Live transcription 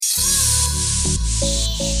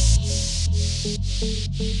Hey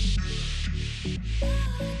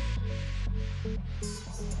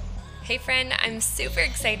friend, I'm super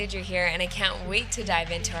excited you're here and I can't wait to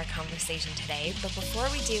dive into our conversation today. But before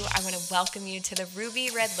we do, I want to welcome you to the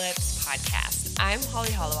Ruby Red Lips podcast. I'm Holly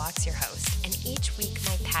Hollowaux, your host, and each week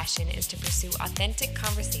my passion is to pursue authentic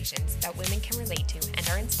conversations that women can relate to and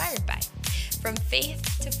are inspired by. From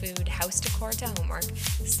faith to food, house decor to homework,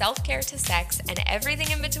 self-care to sex, and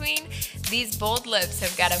everything in between, these bold lips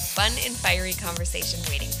have got a fun and fiery conversation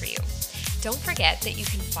waiting for you. Don't forget that you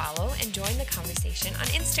can follow and join the conversation on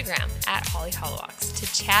Instagram at Holly Hollowaux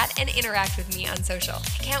to chat and interact with me on social.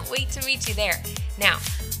 I can't wait to meet you there. Now,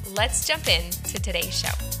 let's jump in to today's show.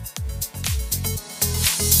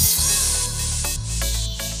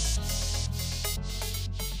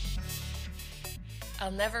 I'll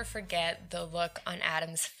never forget the look on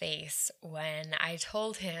Adam's face when I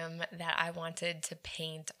told him that I wanted to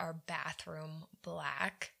paint our bathroom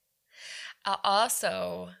black. I'll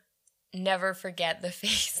also never forget the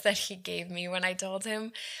face that he gave me when I told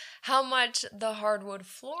him how much the hardwood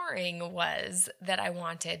flooring was that I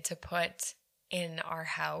wanted to put in our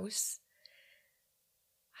house.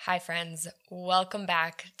 Hi friends, welcome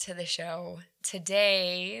back to the show.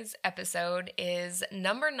 Today's episode is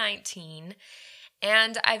number 19,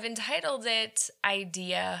 and I've entitled it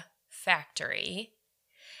Idea Factory.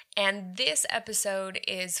 And this episode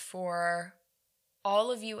is for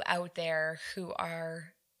all of you out there who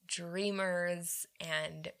are dreamers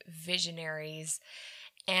and visionaries,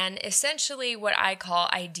 and essentially what I call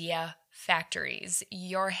idea factories.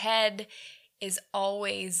 Your head is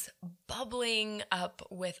always bubbling up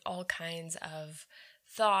with all kinds of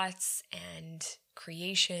thoughts and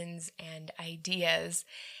creations and ideas,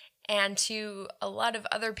 and to a lot of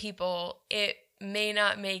other people it may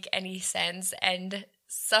not make any sense, and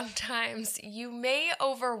sometimes you may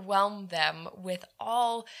overwhelm them with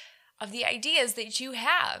all of the ideas that you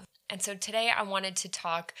have. And so today I wanted to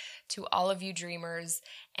talk to all of you dreamers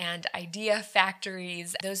and idea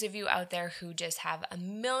factories, those of you out there who just have a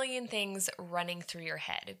million things running through your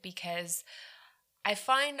head, because I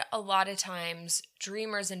find a lot of times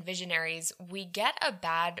dreamers and visionaries, we get a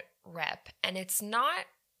bad rep, and it's not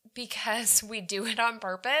because we do it on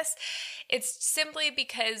purpose. It's simply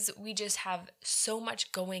because we just have so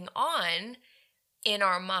much going on in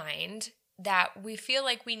our mind that we feel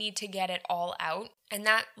like we need to get it all out. And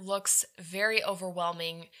that looks very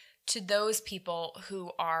overwhelming to those people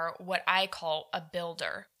who are what I call a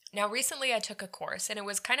builder. Now, recently I took a course, and it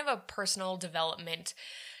was kind of a personal development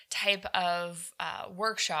type of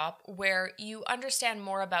workshop where you understand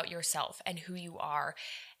more about yourself and who you are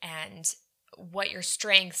and what your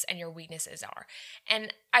strengths and your weaknesses are.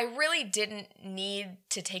 And I really didn't need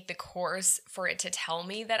to take the course for it to tell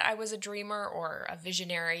me that I was a dreamer or a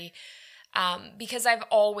visionary, because I've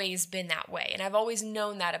always been that way, and I've always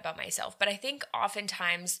known that about myself. But I think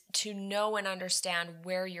oftentimes to know and understand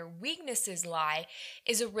where your weaknesses lie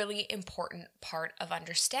is a really important part of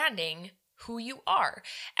understanding who you are.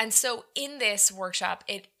 And so in this workshop,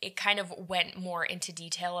 it kind of went more into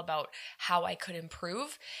detail about how I could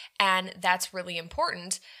improve, and that's really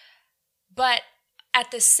important. But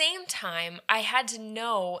at the same time, I had to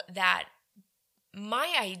know that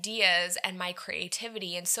my ideas and my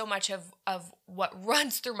creativity and so much of what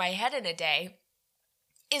runs through my head in a day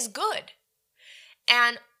is good.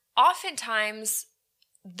 And oftentimes,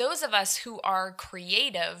 those of us who are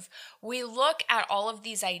creative, we look at all of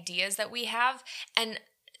these ideas that we have, and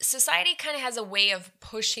society kind of has a way of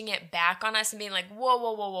pushing it back on us and being like, whoa,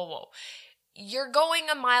 whoa, whoa, whoa, whoa. You're going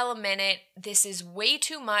a mile a minute. This is way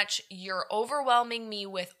too much. You're overwhelming me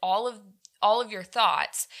with all of your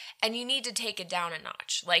thoughts, and you need to take it down a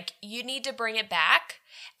notch. Like, you need to bring it back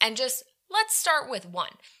and just let's start with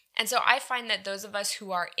one. And so I find that those of us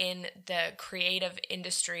who are in the creative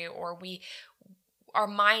industry, or our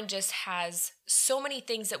mind just has so many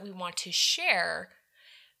things that we want to share,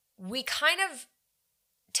 we kind of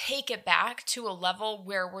take it back to a level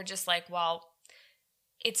where we're just like, well,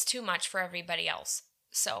 it's too much for everybody else,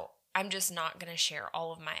 so I'm just not going to share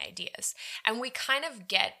all of my ideas. And we kind of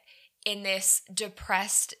get in this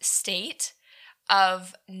depressed state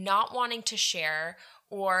of not wanting to share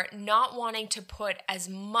or not wanting to put as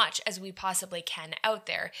much as we possibly can out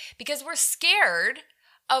there because we're scared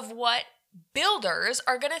of what builders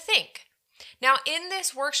are going to think. Now, in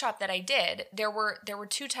this workshop that I did, there were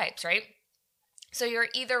two types, right? So you're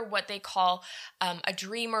either what they call a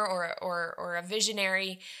dreamer or a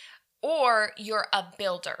visionary, or you're a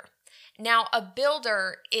builder. Now, a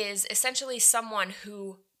builder is essentially someone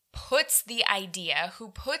who puts the idea, who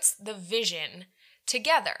puts the vision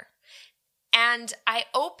together. And I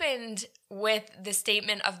opened with the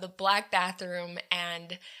statement of the black bathroom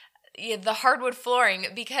and the hardwood flooring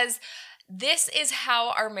because this is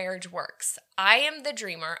how our marriage works. I am the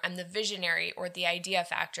dreamer, I'm the visionary or the idea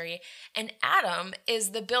factory, and Adam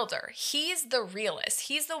is the builder. He's the realist.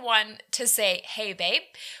 He's the one to say, hey, babe,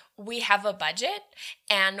 we have a budget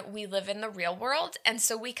and we live in the real world. And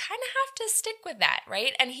so we kind of have to stick with that,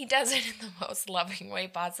 right? And he does it in the most loving way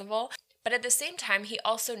possible. But at the same time, he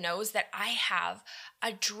also knows that I have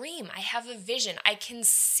a dream. I have a vision. I can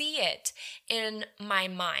see it in my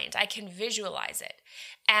mind. I can visualize it.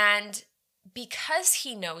 And because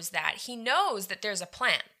he knows that there's a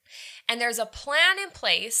plan. And there's a plan in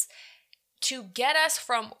place to get us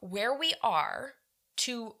from where we are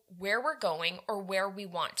to where we're going or where we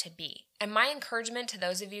want to be. And my encouragement to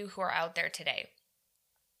those of you who are out there today,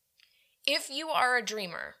 if you are a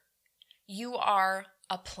dreamer, you are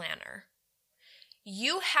a planner.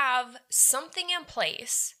 You have something in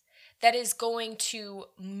place that is going to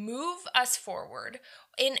move us forward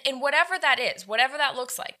in whatever that is, whatever that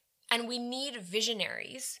looks like. And we need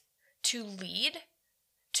visionaries to lead,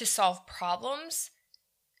 to solve problems,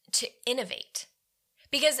 to innovate.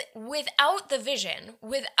 Because without the vision,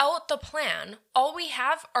 without the plan, all we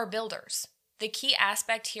have are builders. The key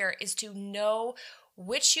aspect here is to know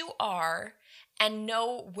which you are and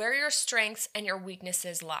know where your strengths and your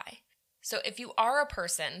weaknesses lie. So if you are a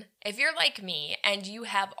person, if you're like me and you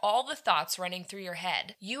have all the thoughts running through your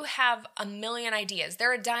head, you have a million ideas.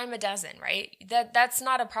 They're a dime a dozen, right? That's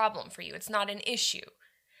not a problem for you. It's not an issue.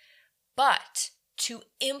 But to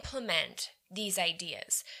implement these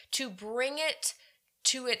ideas, to bring it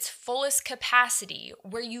to its fullest capacity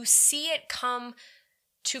where you see it come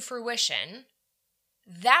to fruition,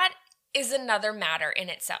 that is another matter in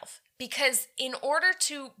itself. Because in order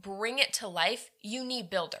to bring it to life, you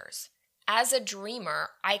need builders. As a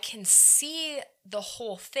dreamer, I can see the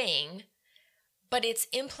whole thing, but it's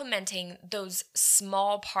implementing those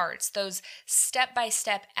small parts, those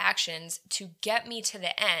step-by-step actions to get me to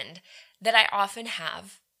the end that I often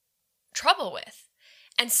have trouble with.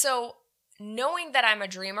 And so knowing that I'm a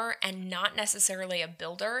dreamer and not necessarily a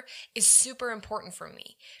builder is super important for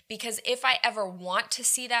me, because if I ever want to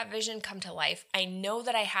see that vision come to life, I know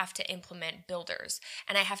that I have to implement builders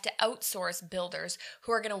and I have to outsource builders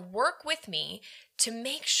who are going to work with me to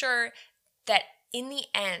make sure that in the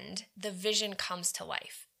end, the vision comes to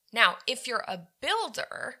life. Now, if you're a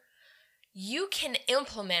builder, you can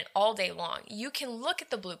implement all day long. You can look at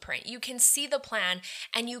the blueprint, you can see the plan,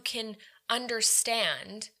 and you can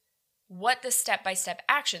understand what the step-by-step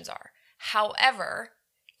actions are. However,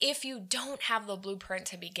 if you don't have the blueprint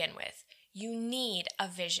to begin with, you need a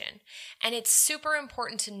vision. And it's super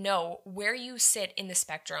important to know where you sit in the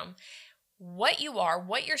spectrum, what you are,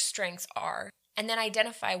 what your strengths are, and then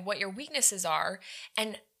identify what your weaknesses are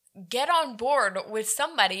and get on board with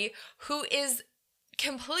somebody who is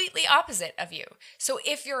completely opposite of you. So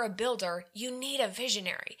if you're a builder, you need a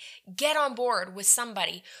visionary. Get on board with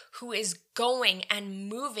somebody who is going and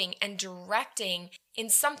moving and directing in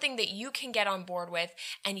something that you can get on board with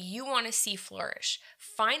and you want to see flourish.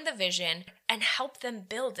 Find the vision and help them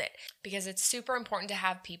build it, because it's super important to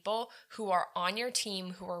have people who are on your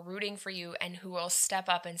team, who are rooting for you, and who will step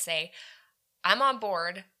up and say, I'm on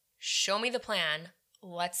board, show me the plan,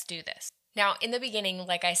 let's do this. Now, in the beginning,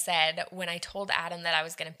 like I said, when I told Adam that I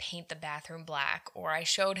was going to paint the bathroom black, or I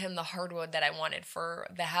showed him the hardwood that I wanted for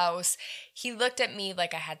the house, he looked at me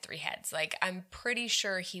like I had three heads. Like, I'm pretty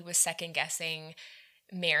sure he was second guessing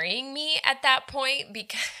marrying me at that point,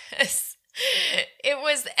 because it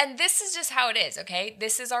was, and this is just how it is, okay?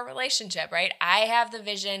 This is our relationship, right? I have the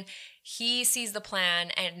vision, he sees the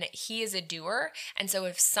plan, and he is a doer. And so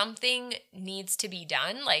if something needs to be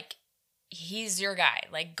done, like, he's your guy.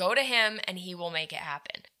 Like, go to him and he will make it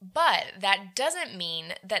happen. But that doesn't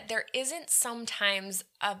mean that there isn't sometimes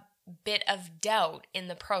a bit of doubt in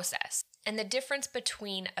the process. And the difference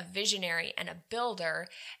between a visionary and a builder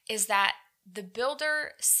is that the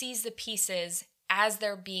builder sees the pieces as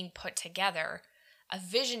they're being put together. A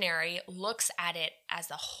visionary looks at it as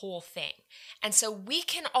the whole thing. And so we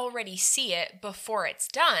can already see it before it's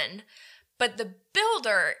done, but the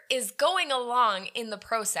builder is going along in the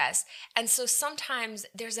process. And so sometimes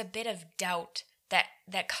there's a bit of doubt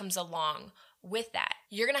that comes along with that.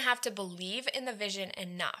 You're going to have to believe in the vision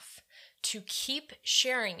enough to keep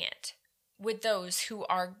sharing it with those who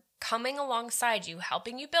are coming alongside you,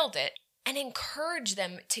 helping you build it, and encourage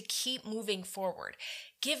them to keep moving forward.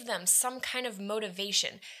 Give them some kind of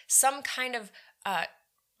motivation, some kind of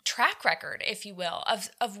track record, if you will,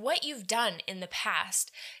 of what you've done in the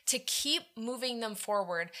past to keep moving them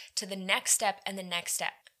forward to the next step and the next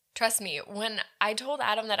step. Trust me, when I told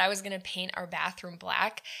Adam that I was going to paint our bathroom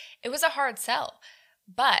black, it was a hard sell.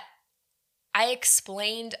 But I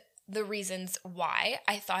explained the reasons why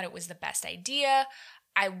I thought it was the best idea.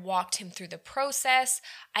 I walked him through the process.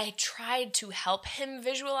 I tried to help him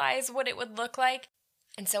visualize what it would look like.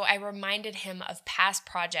 And so I reminded him of past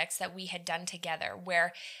projects that we had done together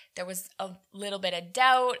where there was a little bit of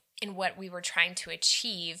doubt in what we were trying to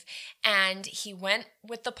achieve. And he went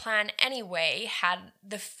with the plan anyway, had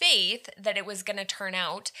the faith that it was going to turn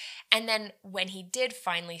out. And then when he did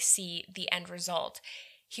finally see the end result,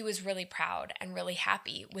 he was really proud and really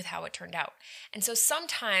happy with how it turned out. And so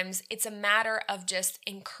sometimes it's a matter of just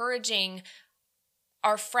encouraging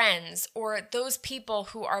our friends or those people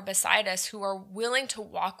who are beside us who are willing to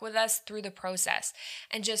walk with us through the process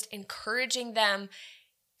and just encouraging them,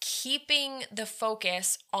 keeping the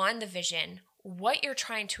focus on the vision, what you're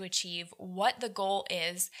trying to achieve, what the goal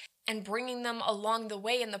is, and bringing them along the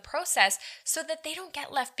way in the process so that they don't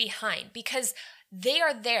get left behind because they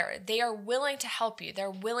are there. They are willing to help you. They're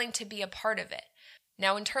willing to be a part of it.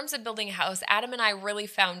 Now, in terms of building a house, Adam and I really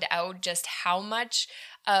found out just how much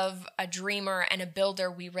of a dreamer and a builder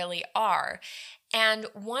we really are. And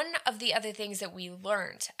one of the other things that we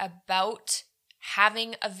learned about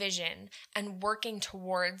having a vision and working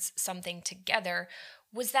towards something together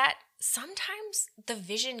was that sometimes the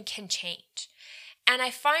vision can change. And I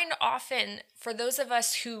find often for those of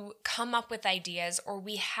us who come up with ideas or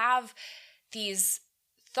we have these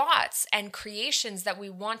thoughts and creations that we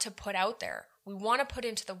want to put out there, we want to put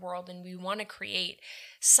into the world and we want to create,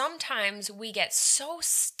 sometimes we get so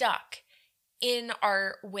stuck in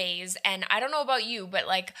our ways. And I don't know about you, but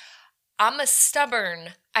like I'm a stubborn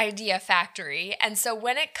idea factory. And so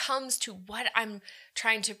when it comes to what I'm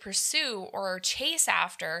trying to pursue or chase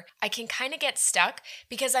after, I can kind of get stuck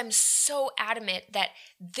because I'm so adamant that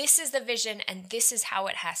this is the vision and this is how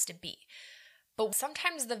it has to be. But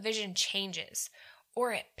sometimes the vision changes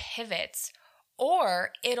or it pivots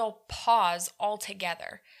or it'll pause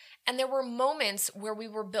altogether. And there were moments where we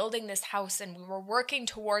were building this house and we were working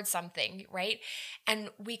towards something, right? And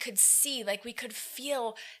we could see, like we could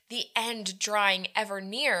feel the end drawing ever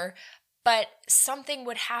near, but something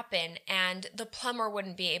would happen and the plumber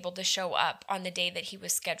wouldn't be able to show up on the day that he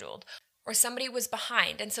was scheduled. Or somebody was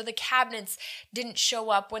behind, and so the cabinets didn't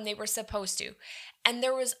show up when they were supposed to. And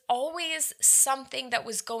there was always something that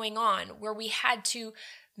was going on where we had to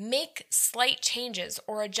make slight changes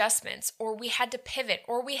or adjustments, or we had to pivot,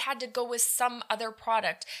 or we had to go with some other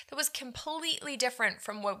product that was completely different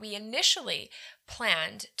from what we initially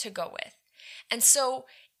planned to go with. And so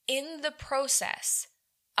in the process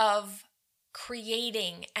of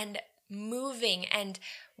creating and moving and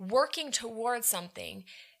working towards something,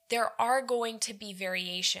 there are going to be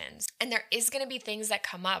variations and there is going to be things that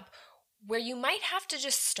come up where you might have to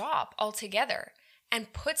just stop altogether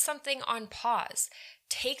and put something on pause.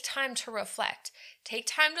 Take time to reflect. Take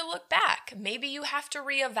time to look back. Maybe you have to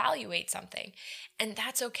reevaluate something. And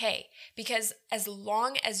that's okay, because as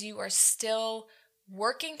long as you are still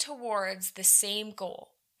working towards the same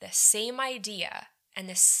goal, the same idea, and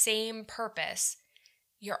the same purpose,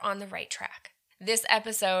 you're on the right track. This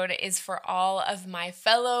episode is for all of my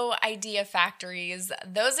fellow idea factories,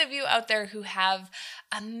 those of you out there who have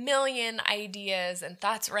a million ideas and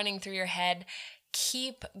thoughts running through your head.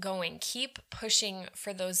 Keep going, keep pushing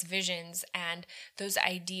for those visions and those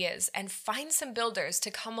ideas, and find some builders to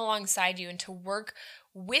come alongside you and to work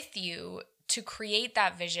with you to create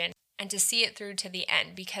that vision and to see it through to the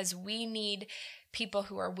end, because we need people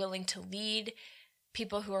who are willing to lead,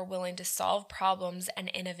 people who are willing to solve problems and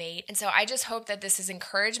innovate. And so I just hope that this is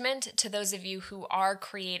encouragement to those of you who are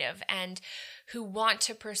creative and who want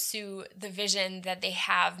to pursue the vision that they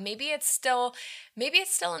have. Maybe it's still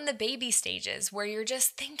in the baby stages where you're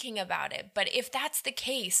just thinking about it. But if that's the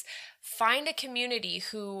case, find a community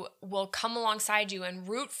who will come alongside you and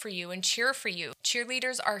root for you and cheer for you.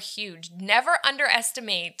 Cheerleaders are huge. Never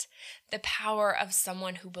underestimate the power of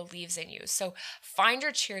someone who believes in you. So find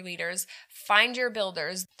your cheerleaders, find your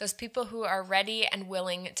builders, those people who are ready and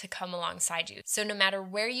willing to come alongside you. So no matter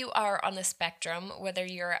where you are on the spectrum, whether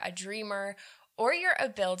you're a dreamer or you're a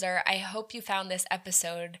builder, I hope you found this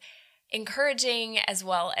episode encouraging as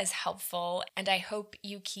well as helpful, and I hope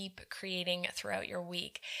you keep creating throughout your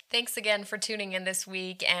week. Thanks again for tuning in this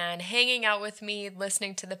week and hanging out with me,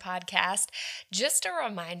 listening to the podcast. Just a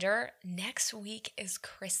reminder, next week is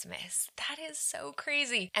Christmas. That is so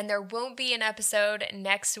crazy. And there won't be an episode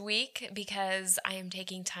next week because I am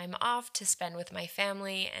taking time off to spend with my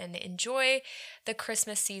family and enjoy the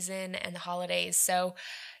Christmas season and the holidays. So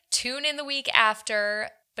tune in the week after,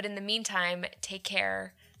 but in the meantime, take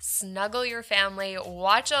care. snuggle your family,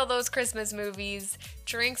 watch all those Christmas movies,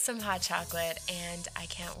 drink some hot chocolate, and I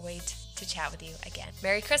can't wait to chat with you again.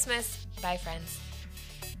 Merry Christmas. Bye, friends.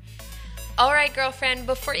 All right, girlfriend,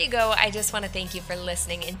 before you go, I just want to thank you for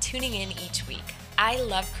listening and tuning in each week. I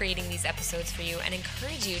love creating these episodes for you and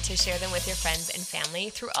encourage you to share them with your friends and family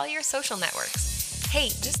through all your social networks. Hey,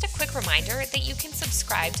 just a quick reminder that you can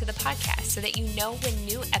subscribe to the podcast so that you know when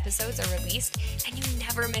new episodes are released and you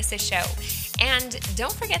never miss a show. And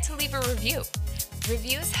don't forget to leave a review.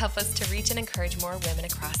 Reviews help us to reach and encourage more women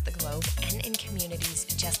across the globe and in communities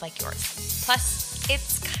just like yours. Plus,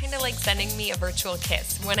 it's kind of like sending me a virtual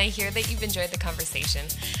kiss when I hear that you've enjoyed the conversation.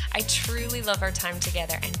 I truly love our time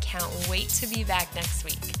together and can't wait to be back next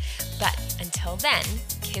week. But until then,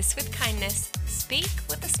 kiss with kindness, speak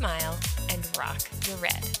with a smile, and rock your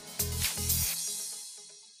red.